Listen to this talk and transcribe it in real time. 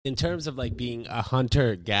In terms of like being a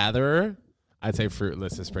hunter gatherer, I'd say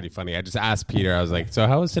fruitless is pretty funny. I just asked Peter, I was like, so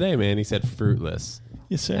how was today, man? He said fruitless.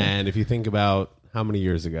 Yes, sir. And if you think about how many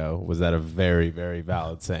years ago was that a very, very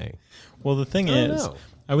valid saying? Well, the thing I don't is, know.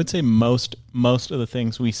 I would say most of the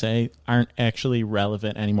things we say aren't actually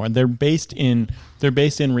relevant anymore. They're based in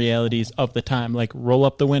realities of the time. Like roll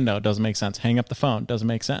up the window doesn't make sense. Hang up the phone doesn't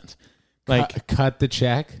make sense. Like cut the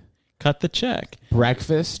check, cut the check,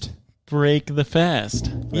 breakfast. break the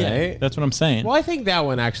fast. Yeah, Right? that's what I'm saying. Well, I think that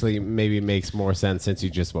one actually maybe makes more sense since you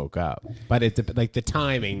just woke up. But it's like the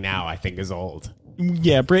timing now, I think, is old.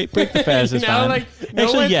 Yeah, break the fast is Now, fine. like,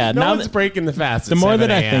 Actually, yeah. no now one's breaking the fast. the at more 7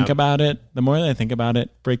 that I a.m. think about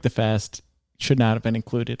it, break the fast should not have been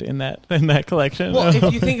included in that collection. Well,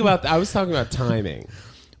 if you think about, I was talking about timing.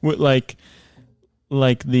 like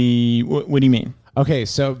the what do you mean? Okay,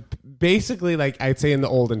 so basically, like I'd say in the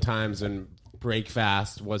olden times when break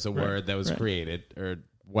fast was a word that was created or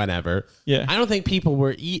whenever. Yeah. I don't think people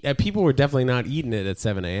were definitely not eating it at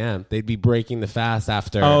 7 a.m. They'd be breaking the fast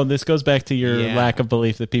after. Oh, this goes back to your Yeah. lack of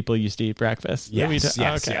belief that people used to eat breakfast. Yes,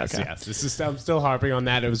 Okay. yes. I'm still harping on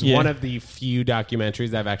that. It was Yeah. one of the few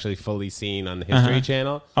documentaries I've actually fully seen on the History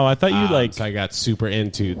Channel. Oh, I thought you So I got super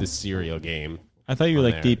into the cereal game. I thought you were on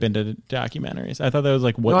like there. deep into documentaries. I thought that was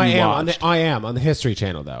like what No, you I watched. am on the History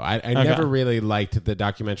Channel though. I never really liked the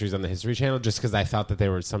documentaries on the History Channel just because I thought that they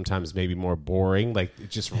were sometimes maybe more boring, like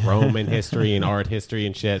just Roman history and art history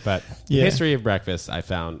and shit. But the Yeah. history of breakfast I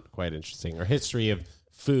found quite interesting, or history of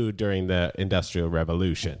food during the Industrial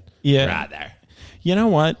Revolution. Yeah. rather. You know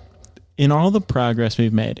what? In all the progress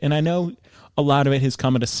we've made, and I know a lot of it has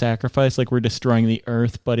come at a sacrifice, like we're destroying the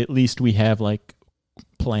earth, but at least we have like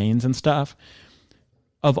planes and stuff.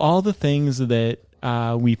 Of all the things that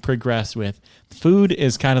we progressed with, food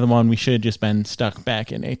is kind of the one we should have just been stuck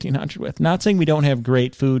back in 1800 with. Not saying we don't have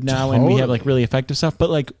great food now and we have like really effective stuff,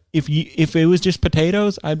 but like if it was just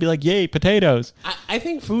potatoes, I'd be like, yay, potatoes. I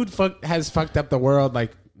think food has fucked up the world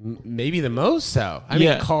like maybe the most so. I mean,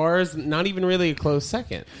 Yeah. cars, not even really a close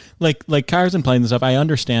second. Like cars and planes and stuff, I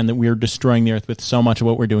understand that we're destroying the earth with so much of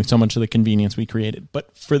what we're doing, so much of the convenience we created.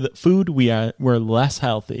 But for the food, we're less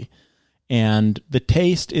healthy. And the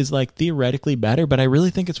taste is like theoretically better, but I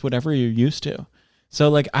really think it's whatever you're used to. So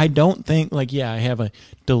like I don't think like, yeah, I have a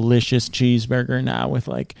delicious cheeseburger now with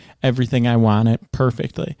like everything I want it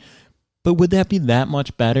perfectly. But would that be that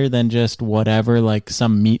much better than just whatever, like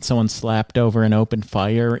some meat someone slapped over an open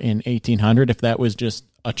fire in 1800 if that was just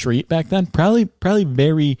a treat back then? Probably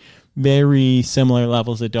very, very similar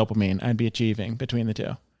levels of dopamine I'd be achieving between the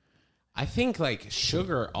two. I think like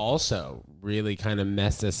sugar also really kind of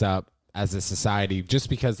messed us up as a society just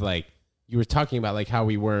because like you were talking about like how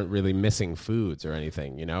we weren't really missing foods or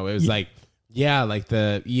anything, you know? It was like, yeah, like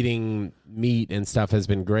the eating meat and stuff has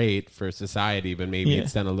been great for society, but maybe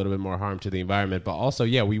it's done a little bit more harm to the environment. But also,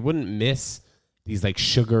 yeah, we wouldn't miss these like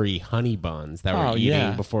sugary honey buns that we're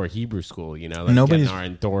eating before Hebrew school, you know, like getting our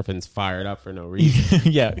endorphins fired up for no reason.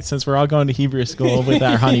 Yeah, since we're all going to Hebrew school with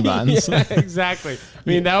our honey buns. Yeah, exactly. I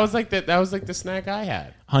mean, that was like the snack I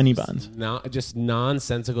had. Honey buns. Just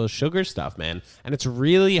nonsensical sugar stuff, man. And it's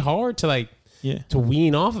really hard to like to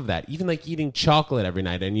wean off of that. Even like eating chocolate every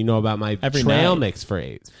night, and you know about my trail mix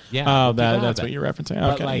phrase. Yeah. Oh, that's what you're referencing.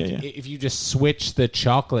 But Okay. like, if you just switch the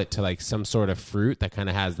chocolate to like some sort of fruit that kind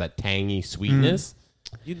of has that tangy sweetness,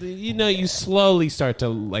 you slowly start to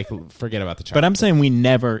like forget about the chocolate. But I'm saying we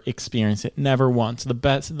never experienced it, never once.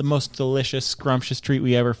 The most delicious, scrumptious treat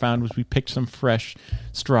we ever found was we picked some fresh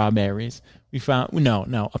strawberries. We found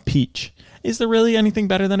a peach. Is there really anything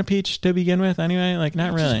better than a peach to begin with? Anyway, like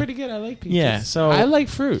not really. It's pretty good. I like peaches. Yeah, so I like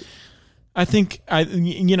fruit. I think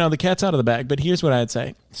the cat's out of the bag. But here's what I'd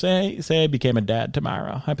say: say I became a dad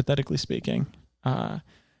tomorrow, hypothetically speaking.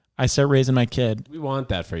 I start raising my kid. We want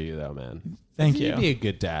that for you, though, man. Thank you. You'd be a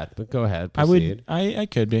good dad, but go ahead. Proceed. I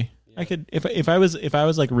could be. I could if I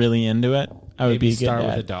was like really into it, I would Maybe be a good start dad.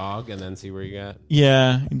 with a dog and then see where you got.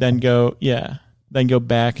 Yeah, then go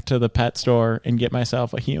back to the pet store and get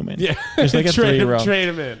myself a human. Yeah, there's like a 3-year-old. Trade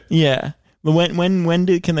him in. Yeah, but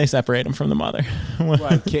when can they separate them from the mother? What,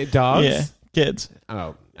 dogs? Yeah, kids.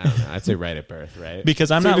 Oh, I don't know. I'd say right at birth, right?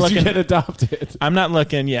 Because I'm as not soon as looking you get adopted. I'm not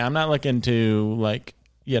looking to like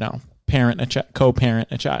co-parent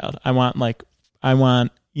a child. I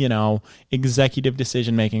want executive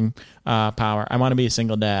decision making power. I want to be a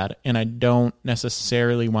single dad, and I don't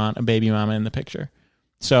necessarily want a baby mama in the picture.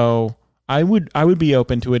 So I would be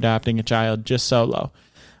open to adopting a child just solo.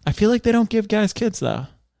 I feel like they don't give guys kids though.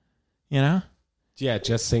 You know? Yeah,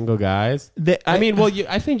 just single guys.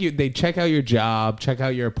 I think they check out your job, check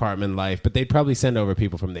out your apartment life, but they'd probably send over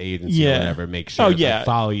people from the agency or whatever, make sure to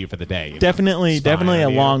follow you for the day. Definitely a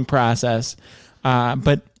long process.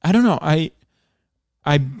 But I don't know.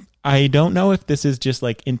 I don't know if this is just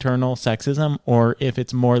like internal sexism or if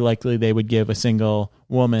it's more likely they would give a single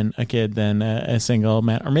woman a kid than a single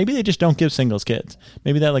man. Or maybe they just don't give singles kids.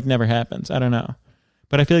 Maybe that like never happens. I don't know.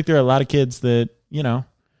 But I feel like there are a lot of kids that,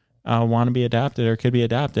 want to be adopted or could be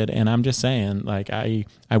adopted. And I'm just saying, like, I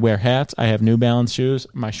wear hats. I have New Balance shoes.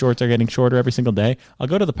 My shorts are getting shorter every single day. I'll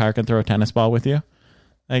go to the park and throw a tennis ball with you.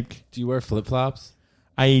 Like, do you wear flip-flops?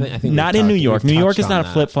 I think not in New York. New York is not a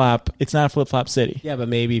flip-flop. It's not a flip-flop city. Yeah, but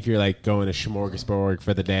maybe if you're like going to Smorgasburg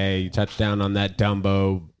for the day, you touch down on that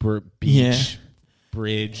Dumbo beach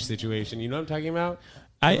bridge situation. You know what I'm talking about?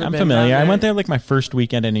 I'm familiar. I went there like my first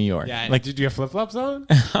weekend in New York. Yeah, like, did you have flip-flops on?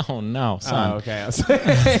 Oh, no, son. Oh, okay. I was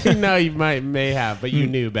like, no, you may have, but you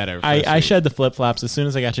knew better. I shed the flip-flops as soon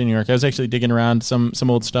as I got to New York. I was actually digging around some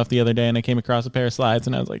old stuff the other day, and I came across a pair of slides,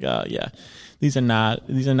 and I was like, oh, yeah. These are not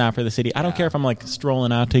for the city. I don't care if I'm like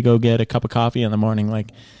strolling out to go get a cup of coffee in the morning.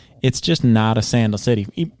 Like, it's just not a sandal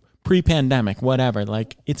city. Pre-pandemic, whatever.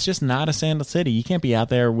 Like, it's just not a sandal city. You can't be out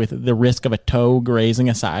there with the risk of a toe grazing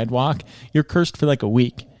a sidewalk. You're cursed for like a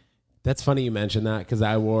week. That's funny you mentioned that because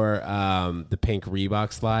I wore the pink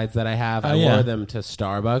Reebok slides that I have. I wore them to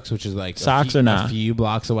Starbucks, which is like socks or not a few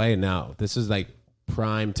blocks away. No, this is like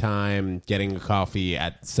prime time getting a coffee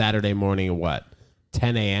at Saturday morning at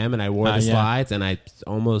 10 a.m. and I wore the slides and I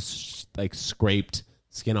almost like scraped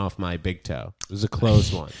skin off my big toe. It was a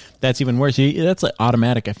closed one. That's even worse. That's like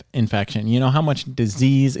automatic infection. You know how much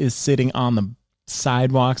disease is sitting on the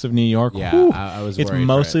sidewalks of New York? Yeah, I was. It's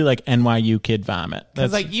mostly like NYU kid vomit.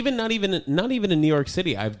 That's like not even in New York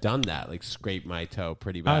City. I've done that. Like scrape my toe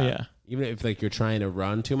pretty bad. Oh yeah. Even if like you're trying to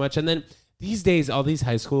run too much, and then these days all these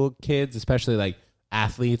high school kids, especially like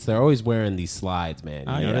athletes, they're always wearing these slides, man.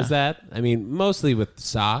 You notice that? I mean, mostly with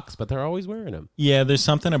socks, but they're always wearing them. Yeah, there's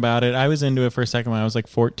something about it. I was into it for a second when I was like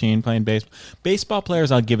 14 playing baseball. Baseball players,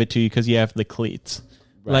 I'll give it to you because you have the cleats.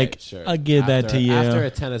 Right, like, sure. I'll give that to you. After a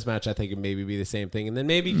tennis match, I think it maybe be the same thing. And then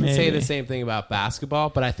maybe you can say the same thing about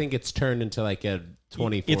basketball, but I think it's turned into like a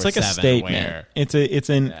 24/7 It's like a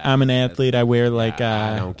statement. I'm an athlete. I wear like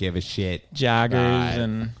I don't give a shit. Joggers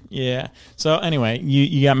and So anyway,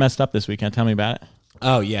 you got messed up this weekend. Tell me about it.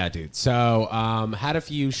 Oh yeah, dude. So had a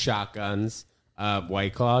few shotguns of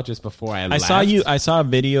White Claw just before I left. I saw a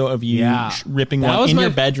video of you ripping one in your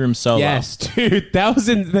bedroom solo. Yes, dude. That was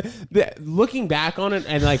looking back on it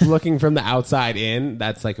and like looking from the outside in.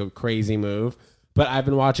 That's like a crazy move. But I've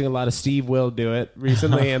been watching a lot of Steve Will do it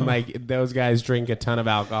recently, and like those guys drink a ton of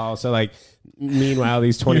alcohol. So like, meanwhile,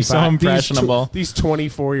 these 25, You're so impressionable. These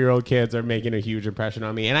 24-year-old kids are making a huge impression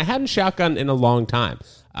on me, and I hadn't shotgunned in a long time.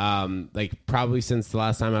 Like probably since the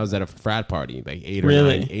last time I was at a frat party, like 8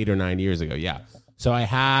 or 9 years ago. Yeah. So I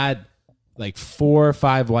had like 4 or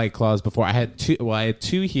 5 White Claws before. I had 2. Well, I had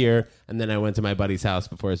 2 here, and then I went to my buddy's house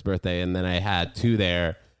before his birthday, and then I had 2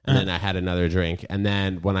 there, and then I had another drink, and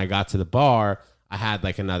then when I got to the bar, I had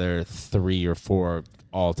like another 3 or 4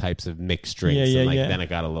 all types of mixed drinks. And then it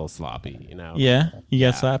got a little sloppy, you know? Yeah? You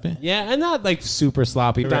got sloppy? Yeah, and not like super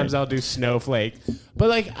sloppy. Sometimes I'll do Snowflake. But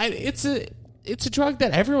like, it's a drug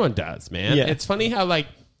that everyone does, man. Yeah. It's funny how like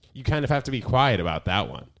you kind of have to be quiet about that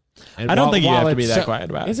one. And I don't think you have to be that quiet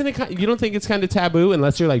about it. Isn't it? You don't think it's kind of taboo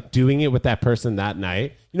unless you're like doing it with that person that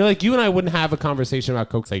night? You know, like you and I wouldn't have a conversation about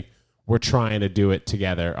coke. Like we're trying to do it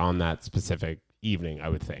together on that specific evening, I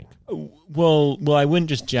would think. Well, I wouldn't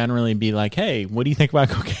just generally be like, "Hey, what do you think about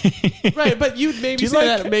cocaine?" Right, but you'd maybe say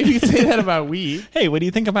that. Maybe you'd say that about weed. Hey, what do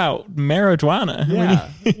you think about marijuana?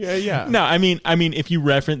 Yeah, yeah. No, I mean, if you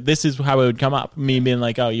reference, this is how it would come up. Me being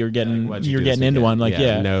like, "Oh, you're getting into one." Like,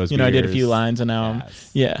 nose beers. I did a few lines, and now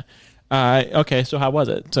okay, so how was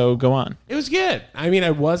it? So go on. It was good. I mean,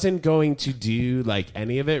 I wasn't going to do like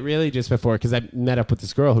any of it really just before because I met up with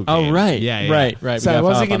this girl who came. Oh, right. Yeah. Right. So I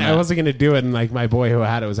wasn't gonna do it, and like my boy who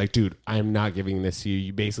had it was like, dude, I'm not giving this to you.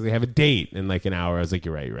 You basically have a date in like an hour. I was like,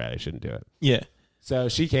 you're right. I shouldn't do it. Yeah. So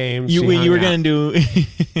she came. You were gonna do.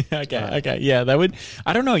 Okay. Yeah, that would.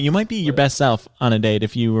 I don't know. You might be your best self on a date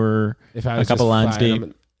if you were a couple lines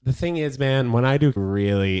deep. The thing is, man, when I do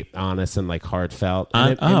really honest and like heartfelt,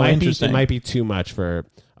 it might be too much for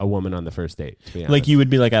a woman on the first date. To be honest. Like you would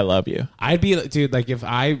be like, "I love you." I'd be like, dude, like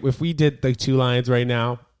if we did like 2 lines right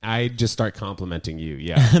now, I'd just start complimenting you.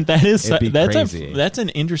 Yeah, that's crazy. That's an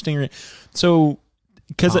interesting. So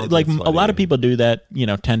because like Compliments, a lot of what do you people do that,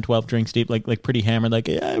 10, 12 drinks deep, like pretty hammered, like,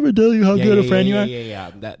 I ever tell you how good a friend you are?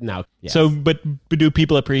 Yeah. No. Yes. So, but do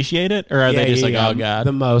people appreciate it, or are they just oh god?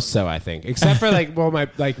 The most so, I think, except for like, well,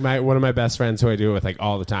 my one of my best friends who I do it with like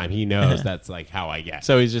all the time. He knows that's like how I get.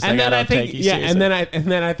 So he's just and like, then I don't take you seriously.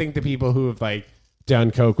 and then I think the people who have like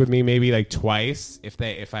done coke with me maybe like twice,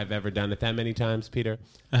 if I've ever done it that many times, Peter,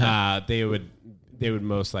 they would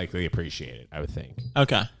most likely appreciate it, I would think.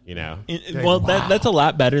 Okay. Well, that's a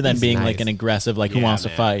lot better than being nice. like an aggressive, like who wants to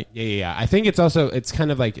fight. Yeah. I think it's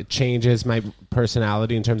kind of like it changes my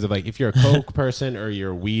personality in terms of like if you're a coke person or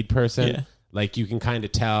you're a weed person, like you can kind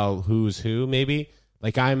of tell who's who. Maybe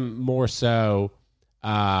like I'm more so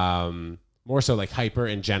like hyper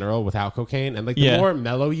in general without cocaine, and like the more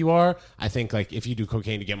mellow you are, I think like if you do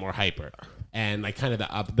cocaine, you get more hyper. And like kind of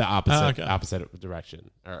the opposite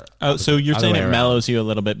direction. So you're saying it mellows you a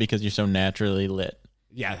little bit because you're so naturally lit.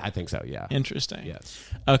 Yeah, I think so. Yeah. Interesting. Yes.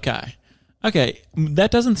 Okay.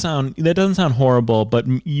 That doesn't sound horrible, but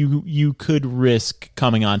you could risk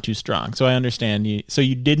coming on too strong. So I understand you. So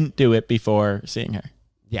you didn't do it before seeing her.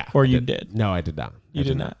 Yeah. Or you did? No, I did not. You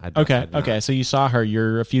did not. I did Okay. So you saw her.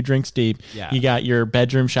 You're a few drinks deep. Yeah. You got your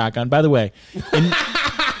bedroom shotgun. By the way.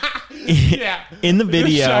 In the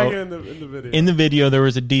video, there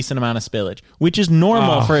was a decent amount of spillage, which is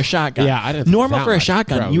normal for a shotgun. Yeah, I didn't. Normal for a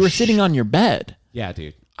shotgun. Bro, you were sitting on your bed. Yeah,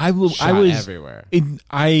 dude. I was everywhere.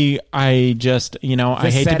 I just I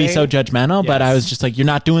hate to be so judgmental, but I was just like, you're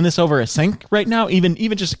not doing this over a sink right now. Even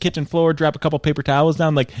just a kitchen floor. Drop a couple paper towels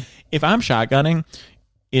down. Like if I'm shotgunning,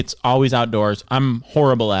 it's always outdoors. I'm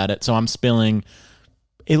horrible at it, so I'm spilling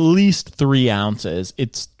at least 3 ounces.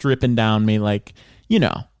 It's dripping down me like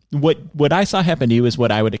What I saw happen to you is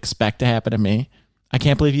what I would expect to happen to me. I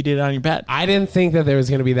can't believe you did it on your bed. I didn't think that there was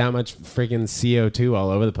going to be that much freaking CO2 all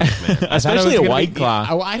over the place, man. Especially a White Claw.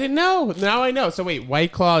 I didn't know. Now I know. So wait,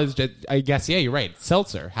 White Claw is just, I guess, yeah, you're right.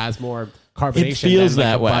 Seltzer has more carbonation. It feels than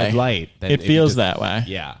that like way. Bud Light. It feels that way.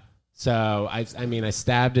 Yeah. So I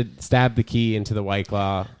stabbed the key into the White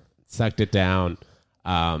Claw, sucked it down.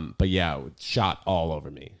 But yeah, it shot all over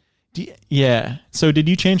me. Yeah. So did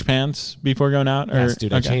you change pants before going out? Yes,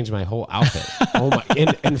 dude. I changed my whole outfit. Oh my!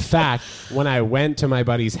 In fact, when I went to my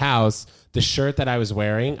buddy's house, the shirt that I was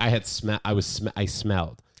wearing, I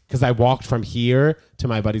smelled because I walked from here to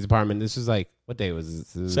my buddy's apartment. This was like, what day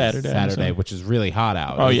was this? Saturday, which is really hot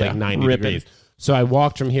out. Oh, it was like 90 degrees. So I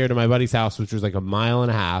walked from here to my buddy's house, which was like 1.5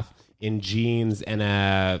 miles, in jeans and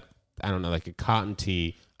like a cotton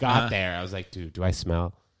tee. Got there. I was like, dude, do I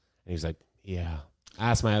smell? And he's like, yeah. I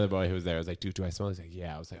asked my other boy who was there. I was like, dude, do I smell? He's like,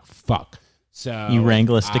 yeah. I was like, fuck. So you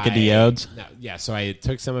wrangle a stick of deodes? No, yeah. So I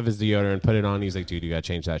took some of his deodorant, put it on. He's like, dude, you got to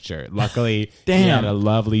change that shirt. Luckily, Damn. He had a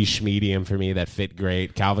lovely schmedium for me that fit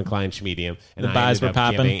great. Calvin Klein schmedium. And the buys were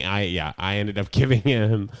popping. I ended up giving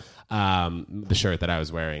him the shirt that I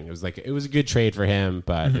was wearing. It was a good trade for him,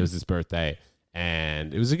 but it was his birthday.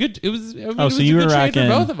 And it was a good, it was, I mean, so you were rocking,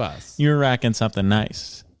 for both of us. You were rocking something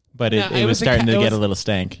nice, but it was starting to get a little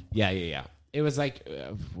stank. Yeah. It was like,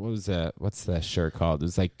 what's the shirt called? It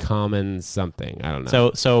was like Common something. I don't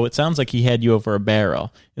know. So it sounds like he had you over a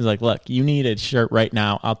barrel. He's like, look, you need a shirt right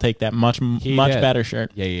now. I'll take that much better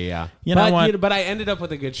shirt. Yeah. You know what? But I ended up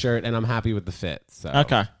with a good shirt, and I'm happy with the fit. So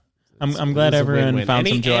okay. I'm glad everyone found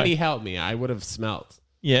some joy. And he helped me. I would have smelled.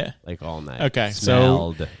 Yeah. Like all night. Okay.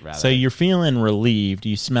 Smelled, so you're feeling relieved.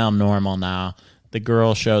 You smell normal now. The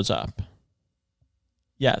girl shows up.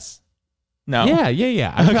 Yes. No.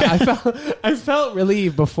 Yeah. I felt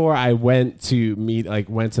relieved before I went to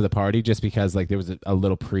the party, just because like there was a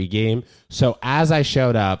little pregame. So as I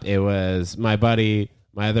showed up, it was my buddy,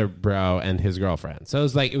 my other bro, and his girlfriend. So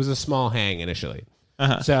it was a small hang initially.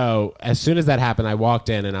 So as soon as that happened, I walked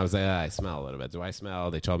in and I was like, I smell a little bit. Do I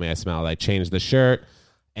smell? They told me I smelled. I changed the shirt.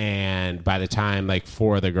 And by the time like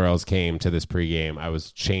 4 of the girls came to this pregame, I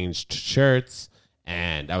was changed shirts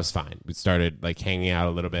and I was fine. We started like hanging out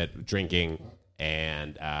a little bit, drinking,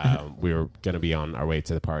 and we were going to be on our way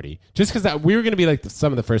to the party. Just because we were going to be like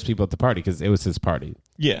some of the first people at the party because it was his party.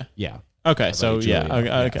 Yeah. Yeah. Okay. So Julia,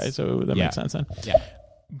 Okay. Yes. So that makes sense then. Yeah.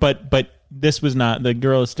 But this was not, the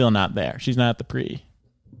girl is still not there. She's not at the pre.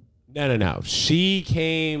 No. She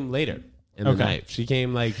came later in the night. She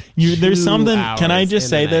came like there's something, can I just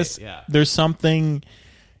say this? Yeah. There's something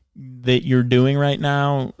that you're doing right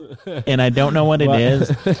now, and I don't know what it is.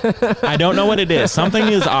 I don't know what it is. Something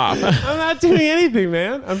is off. I'm not doing anything,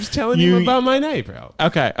 man. I'm just telling you about my night, bro.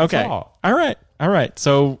 Okay. All right.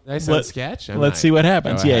 So let's sketch. Let's see what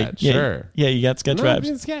happens. Yeah. Sure. Yeah, you got sketch vibes.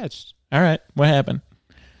 Being sketched. All right. What happened?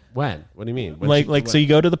 When? What do you mean? So you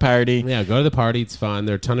go to the party. Yeah, go to the party. It's fun.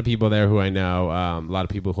 There are a ton of people there who I know. A lot of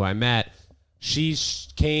people who I met. She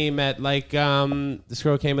came at like this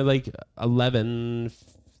girl came at like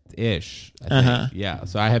 11-ish. I think. Yeah.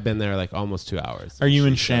 So I have been there like almost 2 hours. Are you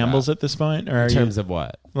in shambles at this point, or in terms of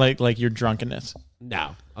what? Like your drunkenness?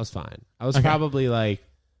 No, I was fine. I was probably like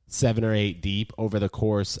 7 or 8 deep over the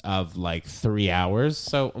course of like 3 hours.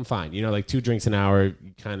 So I'm fine. You know, like 2 drinks an hour.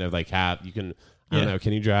 You kind of like you can. I don't know.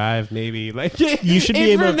 Can you drive? Maybe. Like you should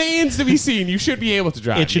be able. It remains to be seen. You should be able to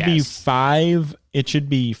drive. It should be 5. It should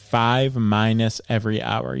be 5 minus every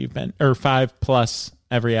hour you've been, or 5 plus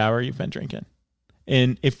every hour you've been drinking.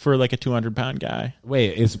 And if for like a 200-pound guy.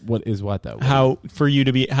 Wait, what though? How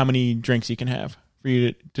many drinks you can have for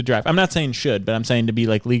you to drive? I'm not saying should, but I'm saying to be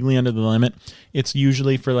like legally under the limit. It's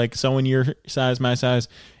usually for like someone your size, my size.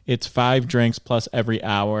 It's 5 drinks plus every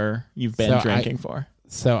hour you've been drinking for.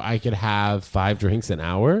 So I could have 5 drinks an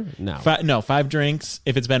hour? No. 5 drinks.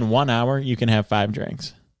 If it's been 1 hour, you can have 5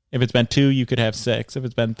 drinks. If it's been 2, you could have 6. If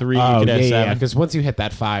it's been 3, you could have 7. Yeah, because once you hit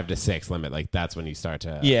that 5 to 6 limit, like that's when you start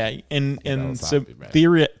to. Yeah, and so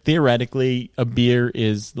theoretically, a beer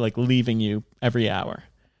is like leaving you every hour.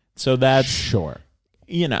 So that's sure.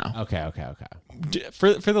 You know. Okay.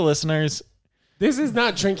 For the listeners. This is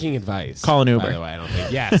not drinking advice. Call an Uber. By the way, I don't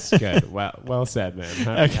think. Yes, good. Well said,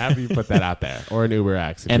 man. Have you put that out there, or an Uber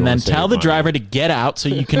X, and then tell the driver to get out so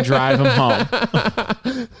you can drive him home.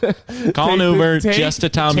 Call an Uber just to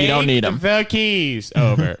tell him you don't need him. The keys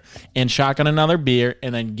over and shotgun another beer,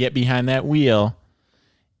 and then get behind that wheel.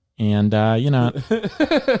 And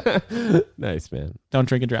nice, man. Don't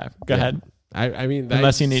drink and drive. Go ahead. I mean,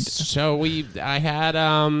 unless you need. So I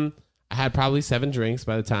had probably 7 drinks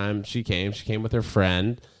by the time she came. She came with her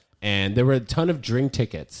friend, and there were a ton of drink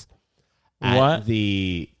tickets at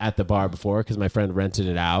the bar before because my friend rented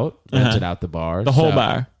it out. Rented out the bar. The whole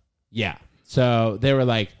bar. Yeah. So there were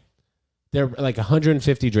like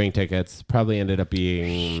 150 drink tickets. Probably ended up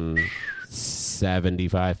being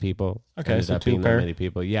 75 people. Okay, ended so up 2 being per. that many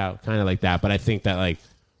people. Yeah, kind of like that. But I think that like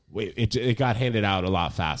it got handed out a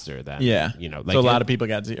lot faster than Like so a lot of people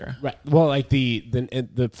got 0. Right. Well, like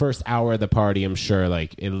the first hour of the party, I'm sure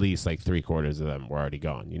like at least like 3/4 of them were already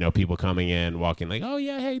gone. You know, people coming in, walking like, oh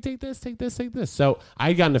yeah, hey, take this. So I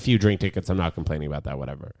had gotten a few drink tickets. I'm not complaining about that.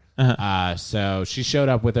 Whatever. So she showed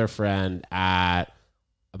up with her friend at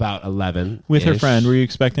about 11. With her friend, were you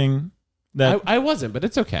expecting? I wasn't, but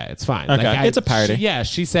it's okay. It's fine. Okay. Like it's a party.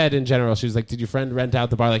 She said in general, she was like, did your friend rent out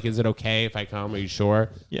the bar? Like, is it okay if I come? Are you sure?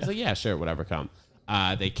 Yeah. I was like, yeah, sure, whatever, come.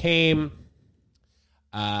 They came.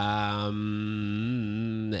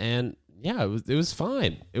 And yeah, it was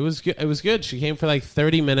fine. It was good. It was good. She came for like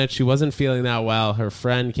 30 minutes. She wasn't feeling that well. Her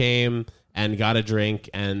friend came and got a drink,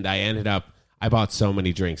 and I bought so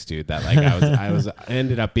many drinks, dude, that like I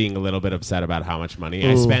ended up being a little bit upset about how much money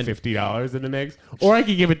I spent. $50 in the mix, or I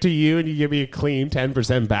could give it to you and you give me a clean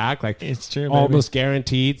 10% back. Like it's true, almost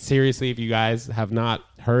guaranteed. Seriously, if you guys have not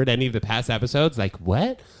heard any of the past episodes, like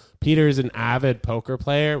what? Peter's an avid poker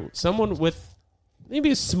player, someone with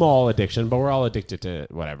maybe a small addiction, but we're all addicted to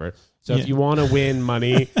whatever. So if you want to win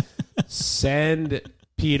money, send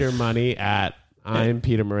Peter money at I'm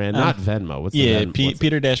Peter Moran, not Venmo. What's the Venmo?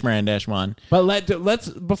 Peter-Moran-1. But let's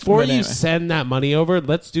before you send that money over,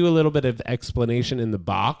 let's do a little bit of explanation in the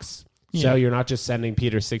box. Yeah. So you're not just sending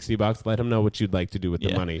Peter $60. Let him know what you'd like to do with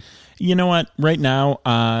the money. You know what? Right now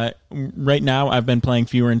I've been playing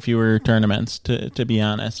fewer and fewer tournaments. To be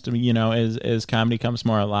honest, as comedy comes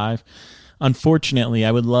more alive. Unfortunately,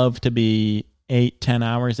 I would love to be 8-10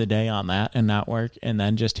 hours a day on that and not work, and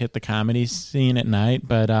then just hit the comedy scene at night.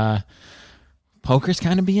 But poker's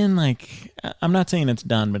kind of being like, I'm not saying it's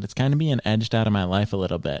done, but it's kind of being edged out of my life a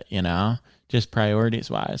little bit, just priorities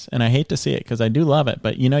wise. And I hate to see it because I do love it,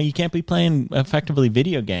 but you can't be playing effectively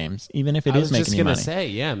video games, even if it is making you money. I was just going to say,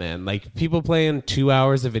 yeah, man, like people playing 2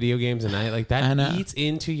 hours of video games a night, like that eats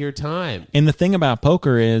into your time. And the thing about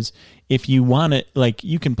poker is if you want it, like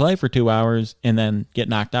you can play for 2 hours and then get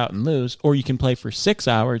knocked out and lose, or you can play for 6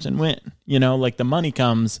 hours and win, like the money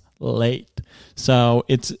comes late. So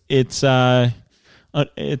it's just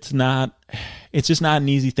not an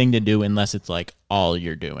easy thing to do unless it's like all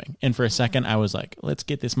you're doing. And for a second I was like, let's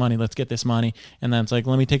get this money. And then it's like,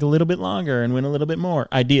 let me take a little bit longer and win a little bit more,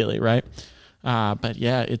 ideally. Right. But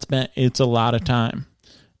yeah, it's a lot of time.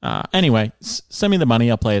 Anyway, send me the money.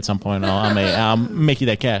 I'll play at some point. I'll make you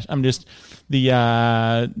that cash. I'm just the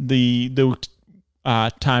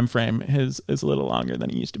time frame is a little longer than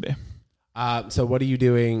it used to be. So what are you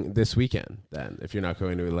doing this weekend then, if you're not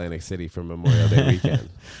going to Atlantic City for Memorial Day weekend?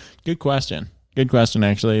 Good question,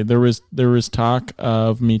 actually. There was talk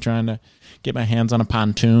of me trying to get my hands on a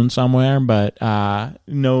pontoon somewhere, but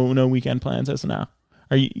no weekend plans as of now.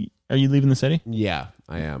 Are Are you leaving the city? Yeah,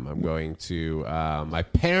 I am. I'm going to my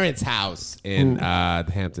parents' house in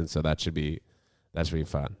the Hamptons, so that should be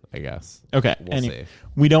fun, I guess. Okay. We'll see.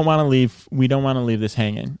 We don't want to leave. We don't want to leave this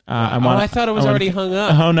hanging. I thought it was already hung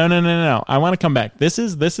up. Oh no! I want to come back. This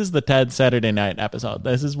is the Ted Saturday Night episode.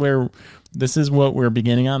 This is what we're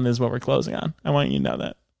beginning on. This is what we're closing on. I want you to know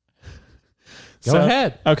that. Go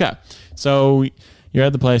ahead. Okay. So you're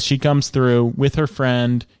at the place. She comes through with her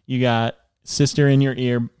friend. You got sister in your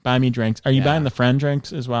ear. Buy me drinks. Are you buying the friend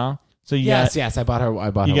drinks as well? So yes. I bought her. You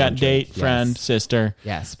her got date, drink. friend, sister.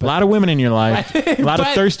 Yes. A lot of women in your life. A lot of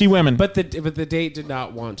thirsty women. But the date did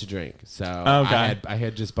not want to drink, so okay. I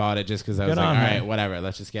had just bought it just because I was Good like, on all her. right, whatever.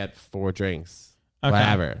 Let's just get 4 drinks. Okay.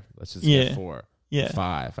 Whatever. Let's just get 4. Yeah.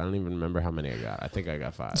 5. I don't even remember how many I got. I think I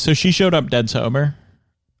got 5. So she showed up dead sober.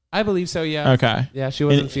 I believe so. Yeah. Okay. Yeah, she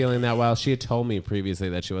wasn't feeling that well. She had told me previously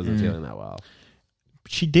that she wasn't feeling that well.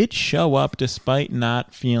 She did show up despite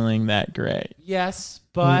not feeling that great. Yes,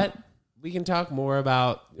 but we can talk more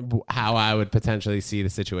about how I would potentially see the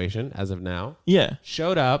situation as of now. Yeah.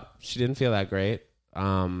 Showed up. She didn't feel that great.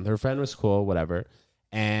 Her friend was cool, whatever.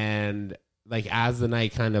 And like as the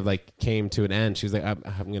night kind of like came to an end, she was like,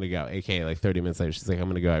 I'm going to go. AK, like 30 minutes later, she's like, I'm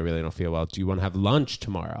going to go. I really don't feel well. Do you want to have lunch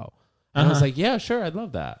tomorrow? And I was like, yeah, sure. I'd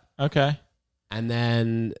love that. Okay. And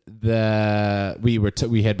then we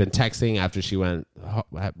had been texting after she went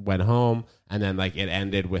home, and then like it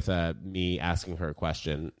ended with me asking her a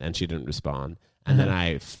question, and she didn't respond. And then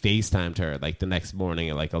I FaceTimed her like the next morning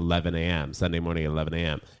at like 11 a.m. Sunday morning at 11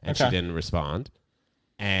 a.m. and she didn't respond.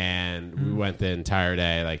 And we went the entire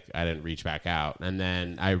day like I didn't reach back out, and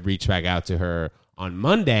then I reached back out to her on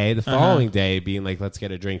Monday, the following day, being like, let's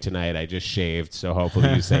get a drink tonight. I just shaved, so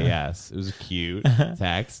hopefully you say yes. It was a cute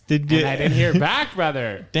text. And I didn't hear back,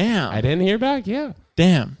 brother. Damn. I didn't hear back, yeah.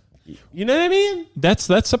 Damn. You know what I mean? That's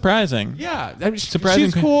surprising. Yeah. I mean,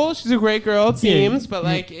 Surprising. She's cool. She's a great girl, it seems. But,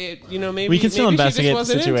 like, maybe we can still maybe investigate the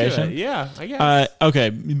she just wasn't into situation. it. Yeah, I guess.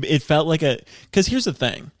 Okay. It felt like because here's the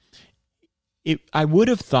thing. I would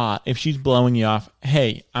have thought if she's blowing you off,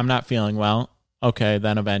 hey, I'm not feeling well. Okay,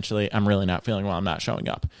 then eventually I'm really not feeling well. I'm not showing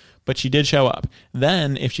up. But she did show up.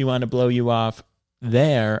 Then if she wanted to blow you off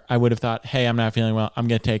there, I would have thought, hey, I'm not feeling well. I'm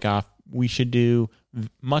going to take off. We should do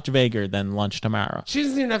much vaguer than lunch tomorrow. She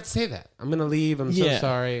doesn't even have to say that. I'm going to leave. I'm so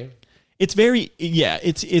sorry. It's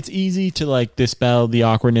it's easy to like dispel the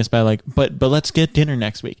awkwardness by like, but let's get dinner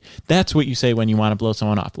next week. That's what you say when you want to blow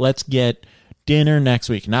someone off. Let's get dinner next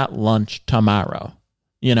week, not lunch tomorrow.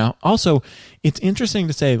 You know, also, it's interesting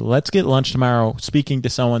to say, let's get lunch tomorrow, speaking to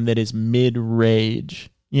someone that is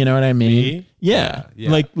mid-rage. You know what I mean? Me? Yeah.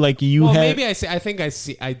 Yeah. Like you well, had... maybe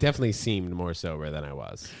I definitely seemed more sober than I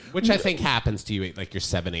was, which I think happens to you at like your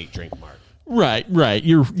 7-8 drink mark. Right.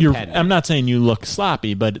 You're I'm not saying you look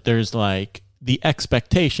sloppy, but there's like the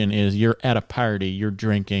expectation is you're at a party, you're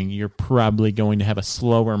drinking, you're probably going to have a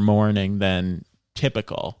slower morning than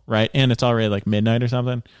typical, right? And it's already like midnight or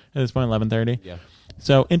something at this point, 11:30. Yeah.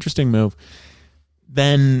 So interesting move.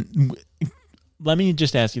 Then let me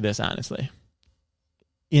just ask you this honestly.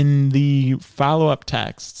 In the follow-up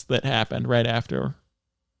texts that happened right after,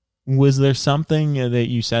 was there something that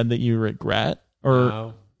you said that you regret?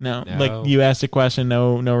 Or no? Like you asked a question,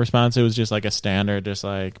 no response. It was just like a standard, just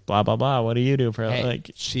like blah, blah, blah. What do you do for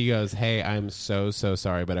like? She goes, hey, I'm so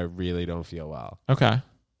sorry, but I really don't feel well. Okay.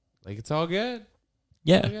 Like it's all good.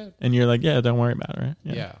 Yeah. All good. And you're like, yeah, don't worry about it, right?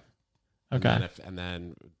 Yeah. Okay. And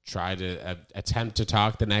then try to attempt to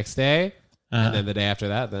talk the next day. And then the day after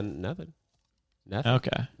that, then nothing.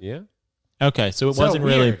 Okay. Yeah. Okay. So it wasn't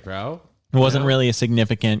weird, really, bro. It wasn't really a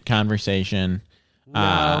significant conversation.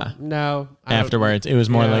 No. Afterwards, it was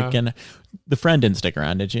more like the friend didn't stick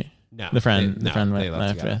around, did she? No. The friend they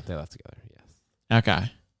left with. together. They left together. Yes.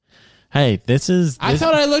 Okay. Hey, this is. I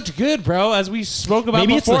thought I looked good, bro. As we spoke about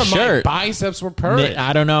maybe before, it's the shirt. My biceps were purring.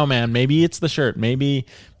 I don't know, man. Maybe it's the shirt. Maybe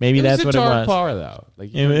that's what it was. Bar, though.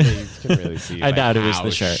 Like you can really see. I doubt it was how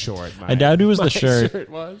the shirt. Short I doubt it was the shirt.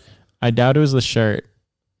 I doubt it was the shirt.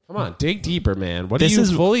 Come on, dig deeper, man. What do you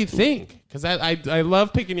fully think? Because I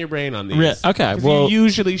love picking your brain on these. Okay, well, you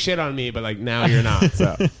usually shit on me, but like now you're not.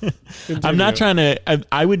 So I'm not trying to.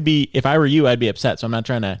 I would be if I were you. I'd be upset. So I'm not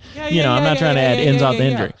trying to. I'm not trying to add insult to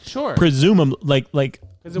injury. Sure. Presumably, like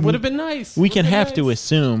because it would have been nice. We can have to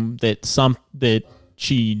assume that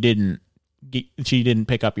she didn't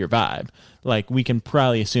pick up your vibe. Like we can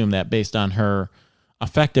probably assume that based on her.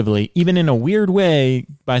 Effectively, even in a weird way,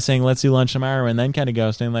 by saying let's do lunch tomorrow and then kind of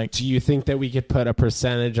ghosting. Like, do you think that we could put a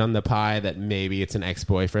percentage on the pie that maybe it's an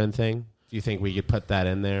ex-boyfriend thing? Do you think we could put that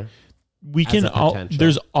in there? We can.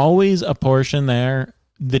 There's always a portion there.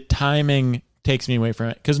 The timing takes me away from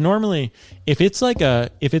it. Because normally, if it's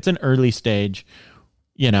an early stage,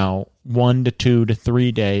 1 to 2 to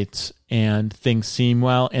 3 dates and things seem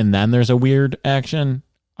well, and then there's a weird action,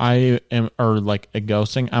 or like a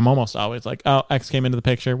ghosting, I'm almost always like, oh, X came into the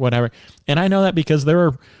picture, whatever. And I know that because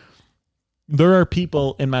there are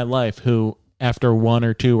people in my life who, after 1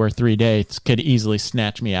 or 2 or 3 dates, could easily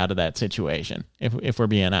snatch me out of that situation, if we're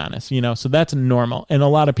being honest, so that's normal. And a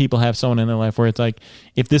lot of people have someone in their life where it's like,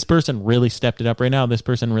 if this person really stepped it up right now, this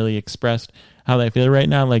person really expressed how they feel right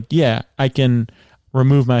now, like, yeah, I can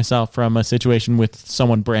remove myself from a situation with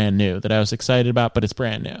someone brand new that I was excited about, but it's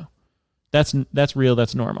brand new. That's real.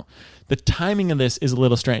 That's normal. The timing of this is a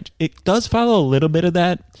little strange. It does follow a little bit of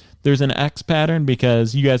that. There's an X pattern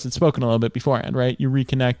because you guys had spoken a little bit beforehand, right? You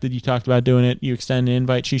reconnected. You talked about doing it. You extend an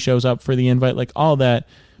invite. She shows up for the invite. Like, all that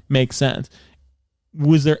makes sense.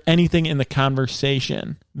 Was there anything in the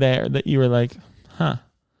conversation there that you were like, huh,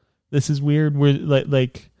 this is weird?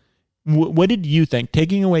 What did you think?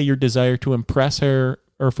 Taking away your desire to impress her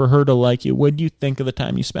or for her to like you, what do you think of the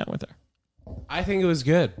time you spent with her? I think it was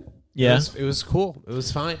good. Yeah. It was cool. It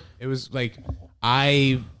was fine. It was like,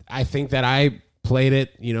 I think that I played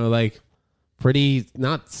it, like pretty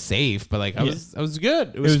not safe, but like I was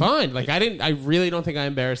good. It was fine. Like I really don't think I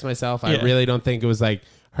embarrassed myself. I really don't think it was like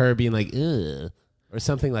her being like, ugh, or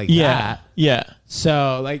something like that. Yeah.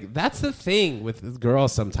 So like, that's the thing with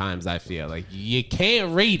girls sometimes, I feel like you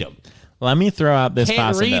can't read them. Let me throw out this can't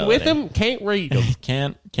possibility. Read with them, can't read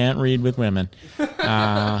them. can't read with women.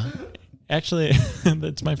 Actually,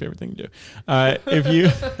 that's my favorite thing to do.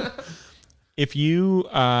 If you,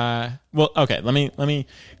 well, okay, let me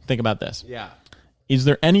think about this. Yeah. Is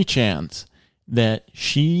there any chance that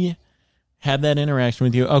she had that interaction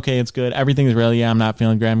with you? Okay, it's good. Everything's real. Yeah, I'm not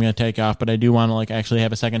feeling great. I'm going to take off, but I do want to like actually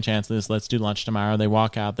have a second chance at this. Let's do lunch tomorrow. They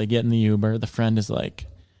walk out. They get in the Uber. The friend is like,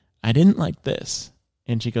 I didn't like this.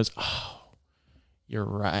 And she goes, oh, you're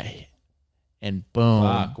right. And boom.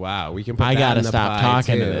 Fuck, wow. We can put I that gotta in the stop pie,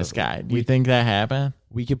 talking too. to this guy. Do you think that happened?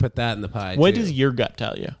 We could put that in the pie, What too. does your gut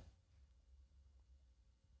tell you?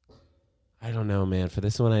 I don't know, man. For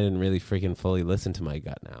this one, I didn't really freaking fully listen to my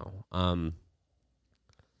gut now.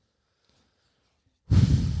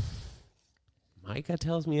 My gut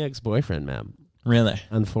tells me ex-boyfriend, man. Really?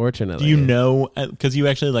 Unfortunately. Do you know, because you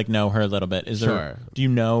actually like know her a little bit. Is Sure. there, do you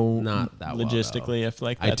know Not that well, logistically if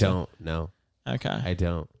like I that's don't know. Okay. I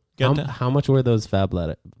don't. Good How much were those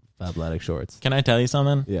Fabletics shorts? Can I tell you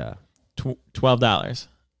something? Yeah. $12.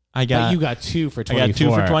 But you got 2 for 24. I got 2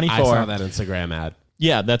 for 24. I saw that Instagram ad.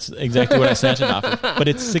 Yeah, that's exactly what I snatched it off of. But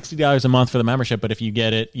it's $60 a month for the membership, but if you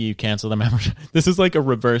get it, you cancel the membership. This is like a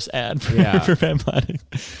reverse ad for Fabletics.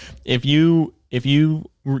 If you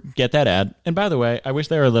get that ad, and by the way, I wish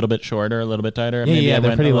they were a little bit shorter, a little bit tighter. Yeah,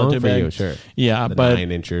 they're pretty long for you, sure. Yeah, the but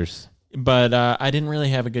 9-inchers. But I didn't really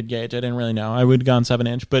have a good gauge. I didn't really know. I would have gone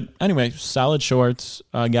 7-inch. But anyway, solid shorts.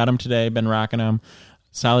 Got them today. Been rocking them.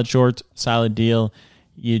 Solid shorts. Solid deal.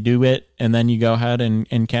 You do it, and then you go ahead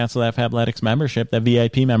and cancel that Fabletics membership, that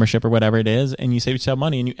VIP membership or whatever it is, and you save yourself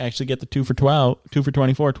money, and you actually get the 2 for 12, 2 for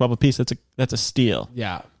 24, 12 a piece. That's a steal.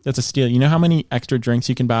 Yeah. That's a steal. You know how many extra drinks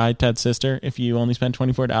you can buy Ted's sister if you only spend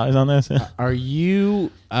 $24 on this? Are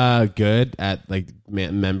you good at like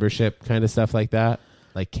membership kind of stuff like that?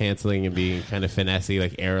 Like canceling and being kind of finessey,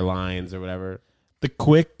 like airlines or whatever? The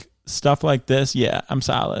quick stuff like this, yeah, I'm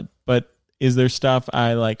solid. But is there stuff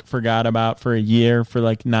I like forgot about for a year for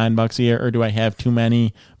like $9 a year, or do I have too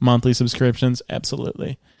many monthly subscriptions?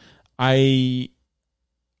 Absolutely. I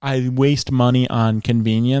waste money on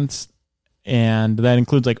convenience, and that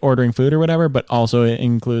includes like ordering food or whatever, but also it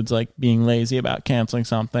includes like being lazy about canceling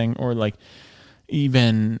something, or like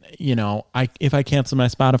even, if I cancel my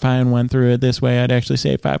Spotify and went through it this way, I'd actually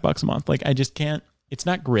save $5 a month. Like I just can't. It's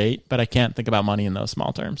not great, but I can't think about money in those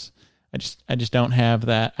small terms. I just don't have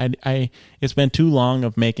that. It's been too long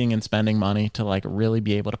of making and spending money to like really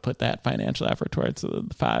be able to put that financial effort towards the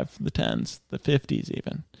 5, the 10s, the 50s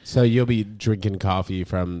even. So you'll be drinking coffee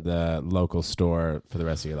from the local store for the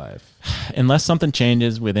rest of your life, unless something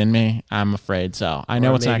changes within me. I'm afraid so. I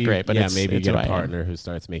know it's not great, but maybe you get a partner who who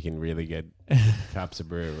starts making really good cups of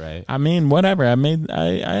brew, right? I mean, whatever. I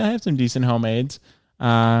have some decent homemades.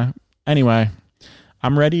 Anyway.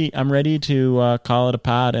 I'm ready to call it a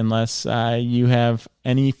pod unless you have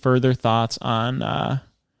any further thoughts on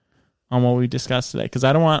what we discussed today. Because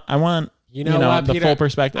I want You know what, the Peter? full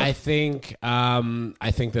perspective. I think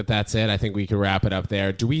that's it. I think we can wrap it up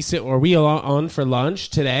there. Are we on for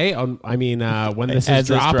lunch today? When this is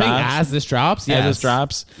dropping, as this drops, yes. As this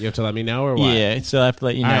drops, you have to let me know or what? Yeah, still have to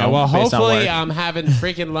let you know. All right, well, hopefully, I'm having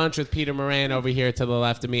freaking lunch with Peter Moran over here to the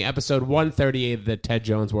left of me. Episode 138 of the Ted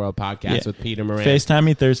Jones World Podcast with Peter Moran. FaceTime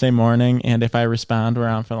me Thursday morning, and if I respond, we're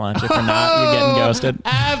on for lunch. If we're not, you're getting ghosted.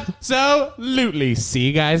 Absolutely. See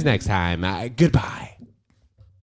you guys next time. Goodbye.